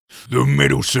The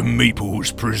Meddlesome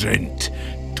Meeples present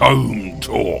Tome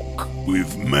Talk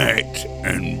with Matt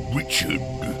and Richard.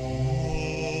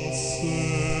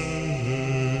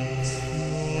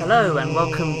 Hello and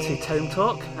welcome to Tome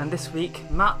Talk, and this week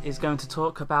Matt is going to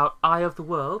talk about Eye of the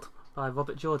World by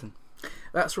Robert Jordan.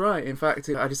 That's right. In fact,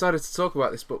 I decided to talk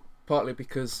about this book partly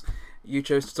because you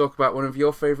chose to talk about one of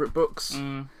your favourite books.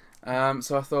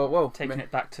 So I thought, well... Taking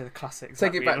it back to the classics.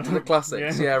 Take it back to the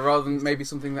classics, yeah, rather than maybe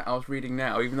something that I was reading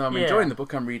now, even though I'm enjoying the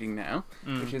book I'm reading now,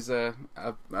 which is a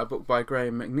book by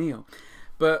Graham McNeil.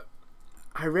 But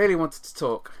I really wanted to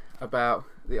talk about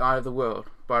The Eye of the World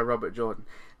by Robert Jordan.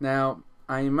 Now,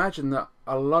 I imagine that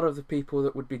a lot of the people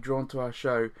that would be drawn to our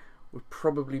show would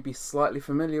probably be slightly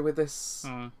familiar with this,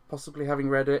 possibly having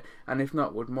read it, and if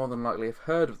not, would more than likely have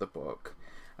heard of the book.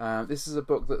 This is a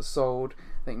book that sold,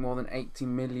 I think, more than 80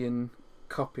 million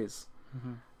copies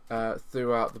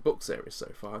throughout the book series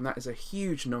so far, and that is a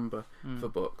huge number for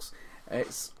books.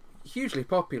 It's hugely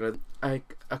popular. A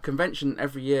convention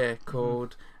every year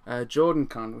called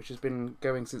JordanCon, which has been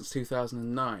going since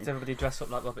 2009. Does everybody dress up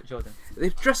like Robert Jordan? They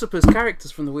dress up as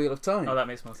characters from the Wheel of Time. Oh, that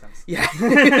makes more sense.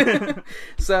 Yeah.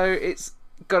 So it's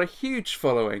got a huge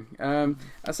following.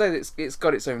 I say that it's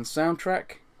got its own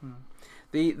soundtrack.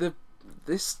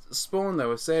 This spawned,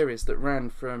 though, a series that ran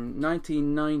from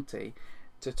 1990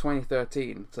 to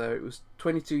 2013, so it was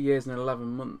 22 years and 11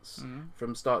 months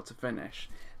from start to finish.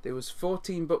 There was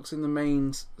 14 books in the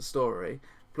main story,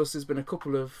 plus there's been a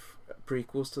couple of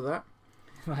prequels to that.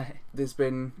 Right. There's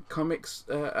been comics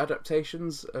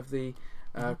adaptations of the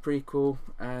prequel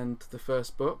and the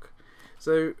first book.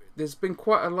 So there's been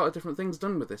quite a lot of different things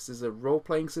done with this. There's a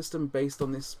role-playing system based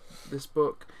on this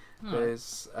book.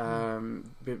 There's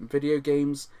been video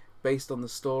games based on the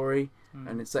story,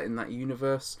 and it's set in that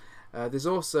universe. There's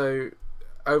also,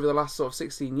 over the last sort of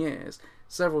 16 years,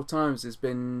 several times there's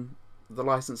been the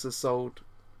licenses sold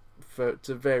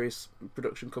to various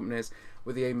production companies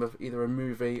with the aim of either a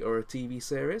movie or a TV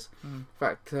series. In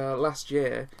fact, last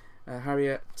year,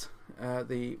 Harriet,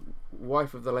 the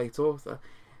wife of the late author,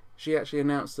 she actually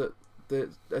announced that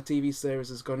a TV series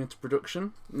has gone into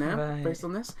production now, based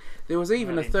on this. There was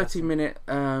even a 30-minute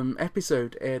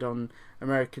episode aired on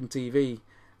American TV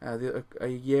a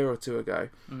year or two ago,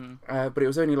 but it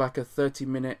was only like a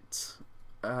 30-minute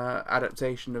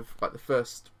adaptation of like the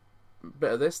first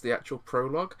bit of this, the actual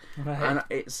prologue, and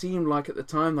it seemed like at the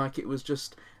time like it was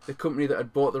just the company that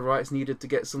had bought the rights needed to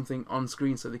get something on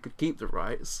screen so they could keep the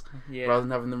rights rather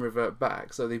than having them revert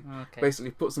back, so they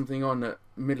basically put something on at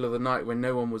middle of the night when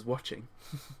no one was watching.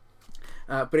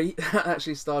 But he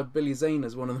actually starred Billy Zane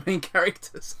as one of the main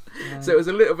characters, so it was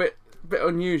a little bit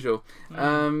unusual.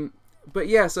 But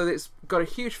yeah, so it's got a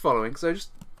huge following. So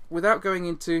just without going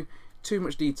into too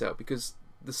much detail, because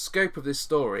the scope of this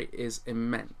story is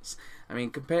immense. I mean,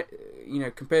 compared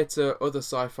to other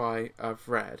sci-fi I've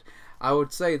read, I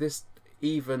would say this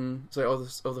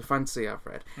other fantasy I've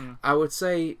read, I would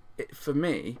say for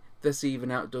me this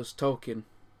even outdoes Tolkien.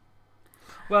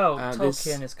 Well,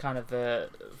 Tolkien is kind of the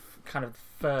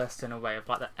first in a way of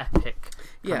like the epic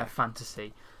kind of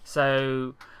fantasy.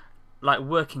 So, like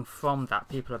working from that,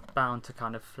 people are bound to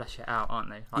kind of flesh it out, aren't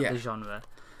they? Like the genre.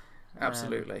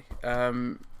 Absolutely.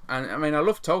 And I mean, I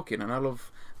love Tolkien and I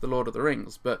love The Lord of the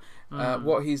Rings, but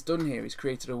what he's done here is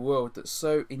created a world that's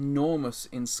so enormous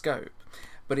in scope,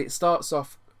 but it starts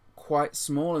off quite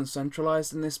small and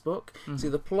centralised in this book. See,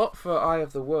 the plot for Eye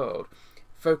of the World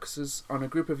focuses on a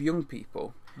group of young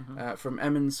people from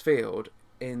Emond's Field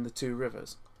in the Two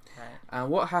Rivers. And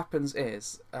what happens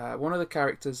is, one of the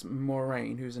characters,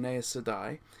 Moraine, who's an Aes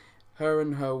Sedai, her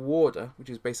and her warder, which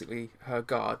is basically her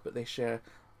guard, but they share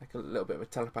like a little bit of a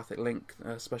telepathic link,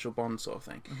 a special bond sort of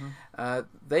thing.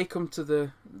 They come to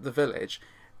the village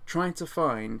trying to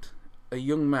find a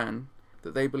young man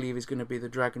that they believe is going to be the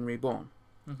Dragon Reborn.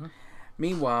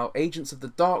 Meanwhile, agents of the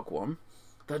Dark One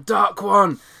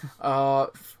are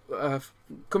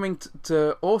coming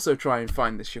to also try and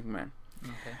find this young man.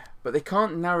 But they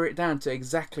can't narrow it down to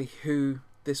exactly who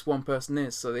this one person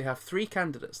is, so they have three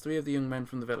candidates, three of the young men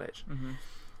from the village.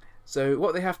 So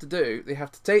what they have to do, they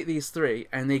have to take these three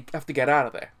and they have to get out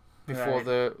of there before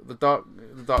the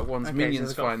Dark One's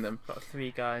minions find them. Got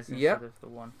three guys instead of the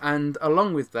one. And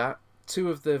along with that, two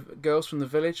of the girls from the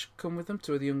village come with them,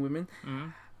 two of the young women,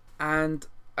 and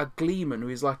a gleeman who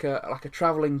is like a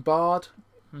travelling bard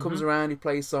comes around, he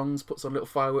plays songs, puts on little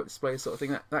fireworks displays, sort of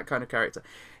thing, that kind of character.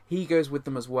 He goes with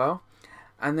them as well.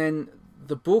 And then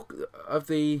the book of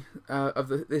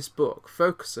this book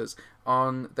focuses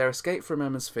on their escape from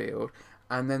Emond's Field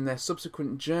and then their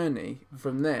subsequent journey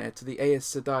from there to the Aes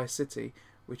Sedai city,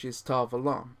 which is Tar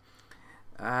Valon.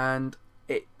 And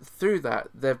through that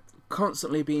they're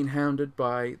constantly being hounded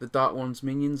by the Dark One's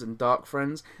minions and Dark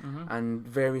Friends and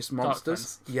various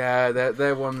monsters. Yeah,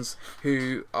 they're ones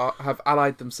who have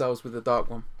allied themselves with the Dark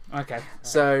One. Okay.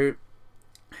 So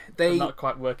they're not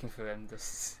quite working for him.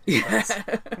 Yeah.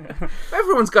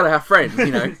 Everyone's got to have friends,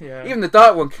 you know. Yeah. Even the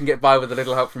Dark One can get by with a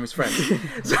little help from his friends.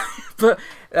 But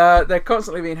they're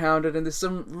constantly being hounded, and there's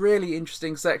some really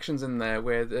interesting sections in there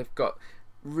where they've got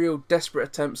real desperate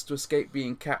attempts to escape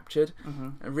being captured,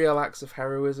 and real acts of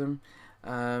heroism.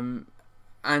 And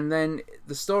then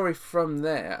the story from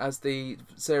there, as the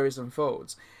series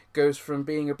unfolds, goes from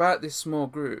being about this small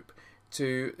group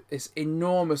to this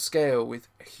enormous scale with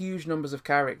huge numbers of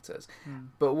characters.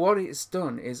 But what it's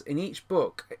done is, in each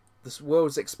book, this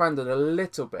world's expanded a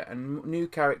little bit, and new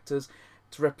characters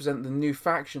to represent the new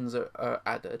factions are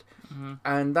added,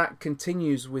 and that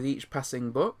continues with each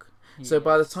passing book. So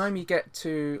by the time you get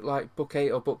to like book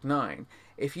 8 or book 9,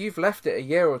 if you've left it a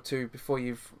year or two before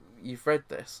you've read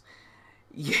this,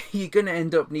 you're going to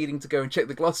end up needing to go and check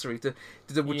the glossary to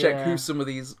double check who some of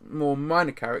these more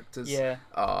minor characters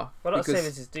are. Well, a lot of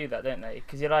series do that, don't they?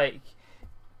 Because you're like,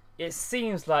 it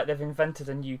seems like they've invented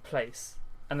a new place,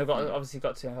 and they've got obviously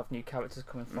got to have new characters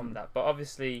coming from that. But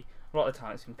obviously, a lot of the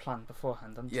time it's been planned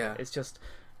beforehand. It's just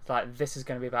like, this is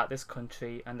going to be about this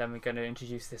country, and then we're going to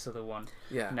introduce this other one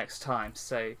next time.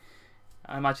 So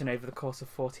I imagine over the course of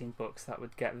 14 books that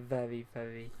would get very,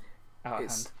 very out of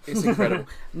hand. It's incredible.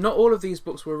 Not all of these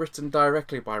books were written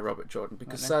directly by Robert Jordan,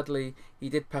 because sadly he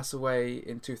did pass away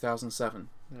in 2007.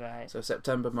 Right. So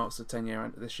September marks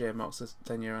this year marks the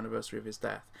 10-year anniversary of his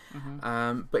death.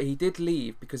 But he did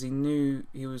leave because he knew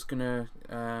he was gonna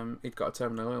he'd got a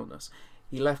terminal illness.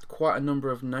 He left quite a number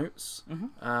of notes,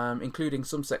 including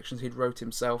some sections he'd wrote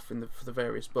himself for the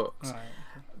various books. Right.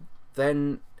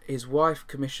 Then his wife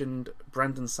commissioned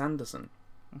Brandon Sanderson,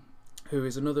 who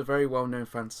is another very well-known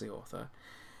fantasy author.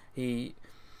 He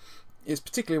is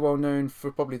particularly well-known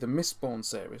for probably the Mistborn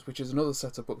series, which is another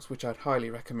set of books which I'd highly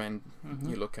recommend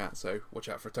you look at, so watch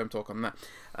out for a Tome Talk on that.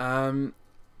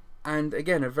 And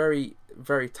again, a very,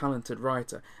 very talented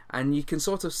writer. And you can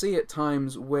sort of see at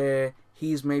times where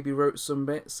he's maybe wrote some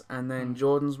bits, and then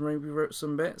Jordan's maybe wrote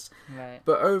some bits. Right.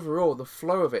 But overall, the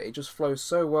flow of it just flows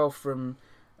so well from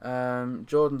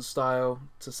Jordan's style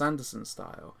to Sanderson's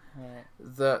style,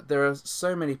 that there are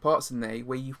so many parts in there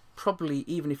where you probably,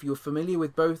 even if you were familiar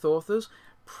with both authors,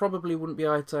 probably wouldn't be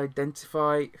able to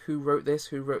identify who wrote this,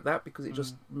 who wrote that, because it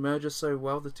just merges so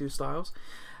well, the two styles.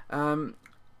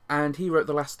 And he wrote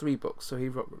the last 3 books, so he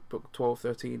wrote book 12,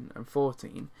 13 and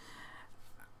 14.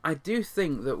 I do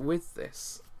think that with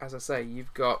this, as I say,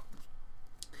 you've got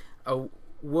a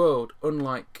world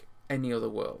unlike any other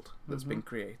world that's been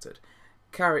created.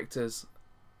 Characters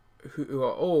who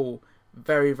are all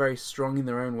very, very strong in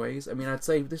their own ways. I mean, I'd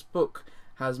say this book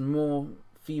has more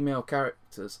female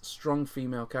characters, strong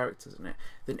female characters in it,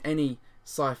 than any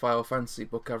sci-fi or fantasy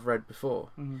book I've read before.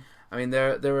 I mean,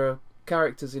 there are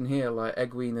characters in here like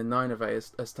Egwene and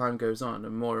Nynaeve as time goes on,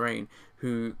 and Moiraine,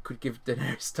 who could give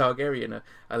Daenerys Targaryen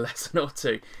a lesson or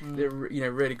two. They're,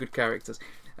 really good characters.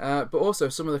 But also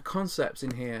some of the concepts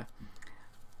in here,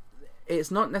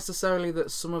 it's not necessarily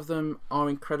that some of them are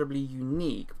incredibly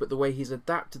unique, but the way he's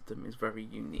adapted them is very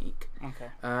unique.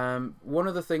 One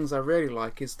of the things I really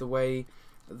like is the way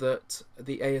that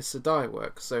the Aes Sedai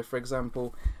works. So, for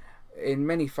example, in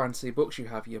many fantasy books you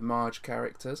have your Marge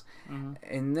characters.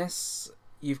 In this,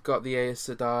 you've got the Aes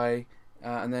Sedai,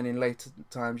 and then in later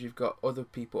times you've got other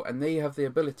people, and they have the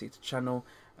ability to channel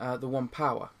the one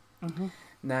power.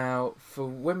 Now, for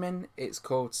women it's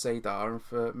called Saidar, and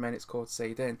for men it's called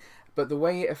Saidin. But the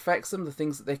way it affects them, the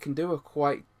things that they can do, are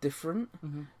quite different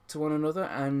to one another,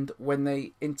 and when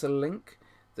they interlink,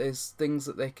 there's things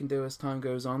that they can do as time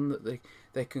goes on, that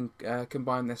they can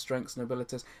combine their strengths and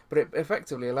abilities, but it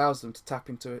effectively allows them to tap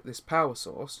into this power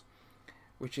source,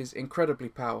 which is incredibly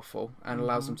powerful and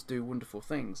allows them to do wonderful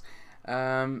things.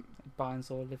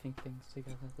 Binds all living things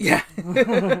together. Yeah.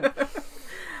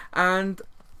 And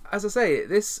as I say,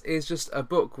 this is just a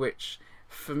book which,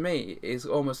 for me, is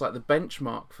almost like the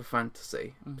benchmark for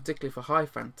fantasy, particularly for high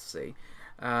fantasy.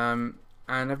 And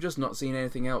I've just not seen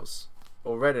anything else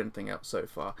or read anything else so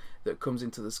far that comes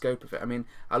into the scope of it. I mean,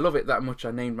 I love it that much I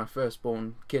named my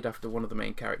firstborn kid after one of the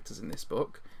main characters in this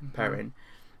book, Perrin.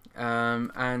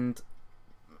 And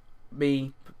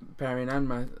me, Perrin, and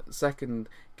my second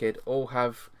kid all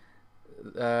have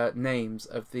names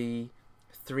of the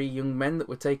 3 young men that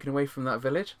were taken away from that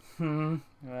village.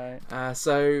 Right.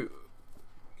 So,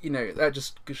 that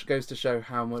just goes to show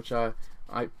how much I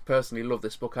personally love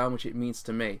this book, how much it means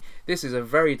to me. This is a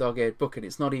very dog-eared book, and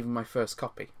it's not even my first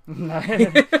copy.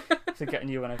 This to get a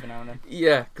new one every now and then.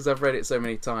 Yeah, because I've read it so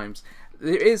many times.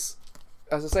 There is,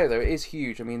 as I say though, it is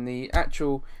huge. I mean, the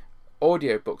actual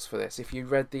audiobooks for this, if you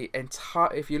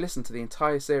listen to the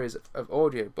entire series of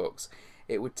audiobooks,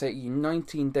 it would take you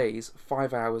 19 days,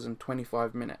 5 hours and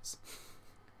 25 minutes.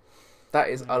 That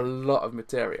is a lot of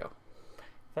material.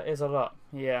 That is a lot,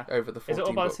 yeah. Over the 14 books. Is it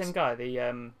all by the same guy, the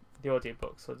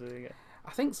audiobooks, or do they get... I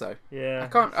think so. Yeah. I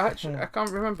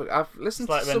can't remember. I've listened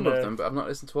to some of them, but I've not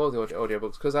listened to all the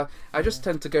audiobooks because I just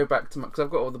tend to go back to because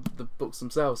I've got all the books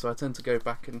themselves, so I tend to go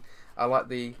back and I like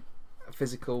the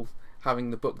physical having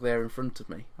the book there in front of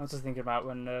me. I was just thinking about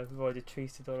when we've already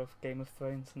treated all of Game of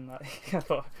Thrones and that. I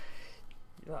thought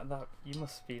that you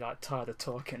must be like tired of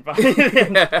talking about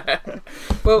it.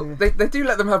 Well, they do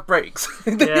let them have breaks.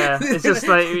 Yeah, it's just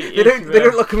like they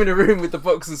don't lock them in a room with the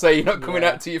books and say you're not coming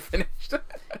out till you're finished.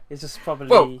 It's just probably...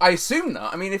 Well, I assume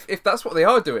that. I mean, if that's what they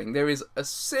are doing, there is a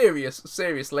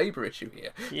serious labour issue here.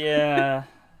 Yeah.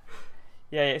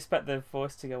 Yeah, you expect the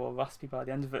voice to go all raspy by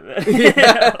the end of it.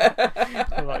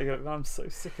 Yeah. Like, I'm so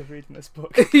sick of reading this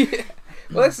book. Yeah.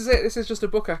 Well, this is it. This is just a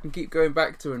book I can keep going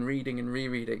back to and reading and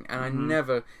rereading, and I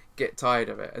never get tired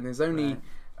of it. And there's only...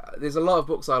 there's a lot of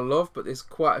books I love, but there's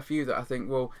quite a few that I think,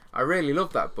 well, I really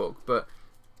love that book, but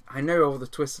I know all the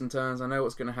twists and turns, I know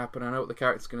what's going to happen, I know what the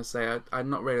character's going to say, I'm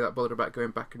not really that bothered about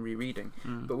going back and rereading.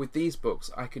 But with these books,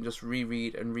 I can just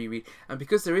reread and reread. And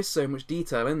because there is so much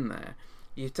detail in there,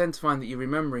 you tend to find that you're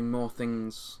remembering more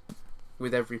things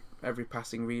with every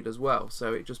passing read as well.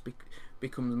 So it just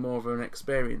becomes more of an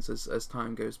experience as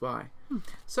time goes by.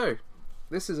 So,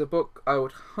 this is a book I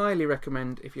would highly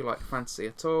recommend if you like fantasy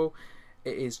at all.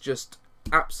 It is just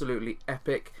absolutely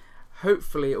epic.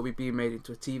 Hopefully it'll be being made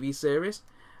into a TV series,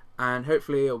 and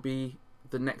hopefully it'll be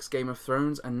the next Game of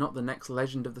Thrones and not the next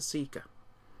Legend of the Seeker.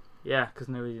 Yeah, because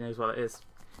nobody knows what it is.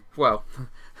 Well,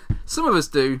 some of us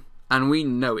do, and we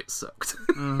know it sucked.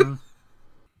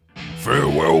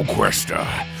 Farewell, Quester.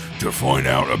 To find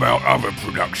out about other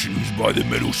productions by the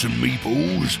Meddlesome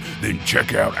Meeples, then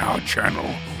check out our channel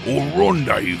or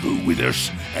rendezvous with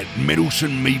us at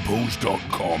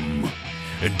meddlesomemeeples.com.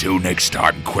 Until next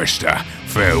time, Quester,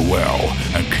 farewell,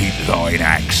 and keep thine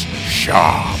axe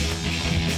sharp.